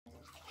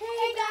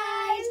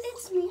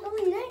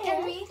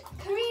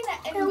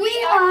And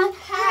we are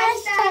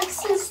hashtag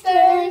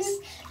sisters.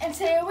 And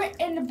today we're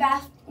in the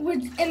bath. We're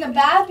in the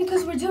bath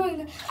because we're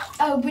doing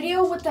a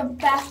video with the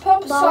bath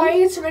pump. Mom?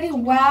 Sorry, it's already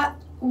wet.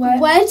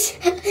 What?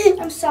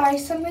 I'm sorry,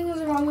 something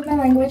is wrong with my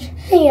language.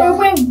 Yeah. We're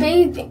wearing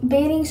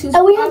bathing suits.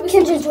 And we have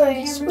Obviously, Kinder we're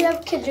Joys. wearing We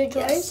have Kinder Joys.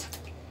 Yes.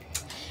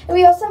 And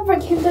we also have our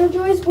Kinder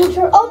Joys, which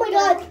are Oh my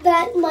god,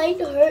 that might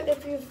hurt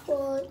if you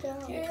fall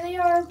down. Here they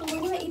are, but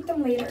we're gonna eat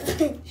them later.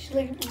 She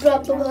like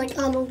dropped them like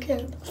I don't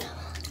care.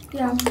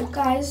 Yeah,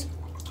 guys.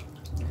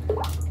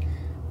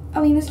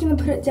 Alina's gonna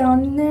put it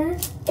down in there.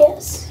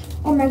 Yes.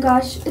 Oh my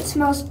gosh, it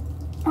smells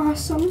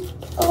awesome.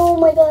 Oh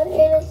my god,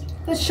 it is.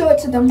 Let's show it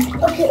to them.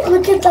 Okay,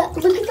 look at that.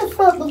 Look at the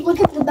front, but look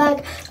at the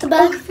back. The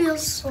back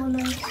feels so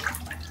nice.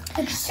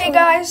 Hey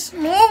guys,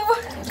 move.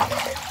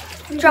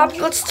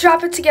 Let's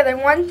drop it together.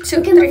 1, 2,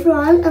 Look in the 3.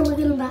 front and look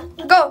in the back.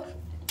 Go.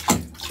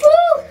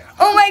 Woo!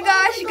 Oh my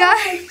gosh,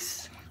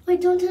 guys.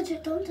 Wait, don't touch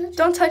it. Don't touch it.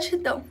 Don't touch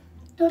it though.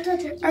 Don't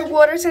touch it. Our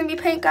water's gonna be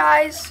pink,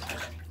 guys.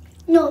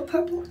 No,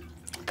 purple.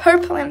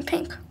 Purple and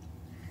pink.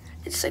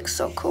 It's like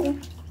so cool.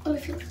 Let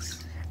me feel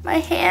this. My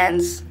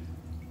hands.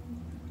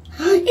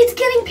 It's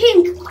getting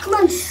pink. Come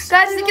on. Guys,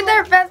 look at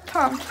their bath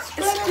pump.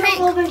 It's Spread it pink.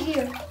 all over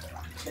here.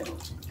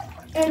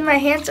 And my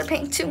hands are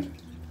pink too.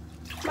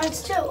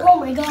 Mine's too. Oh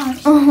my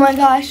gosh. Oh my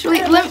gosh.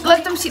 Wait,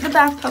 let them see the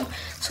bath pump.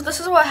 So this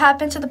is what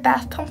happened to the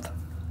bath pump.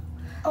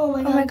 Oh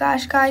my god. Oh my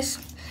gosh, guys.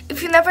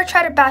 If you never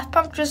tried a bath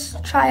pump,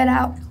 just try it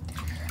out.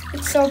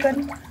 It's so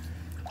good.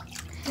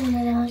 Oh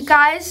my gosh.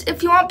 Guys,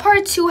 if you want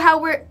part 2,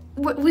 how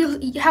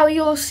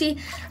you'll see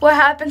what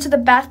happened to the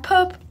bath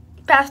pump,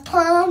 and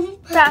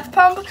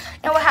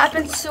what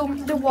happens to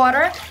the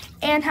water,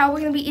 and how we're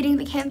gonna be eating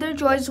the Kinder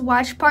Joys,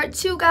 watch part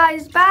 2,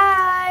 guys.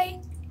 Bye.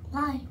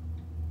 Why?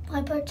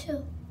 Why part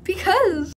 2? Because.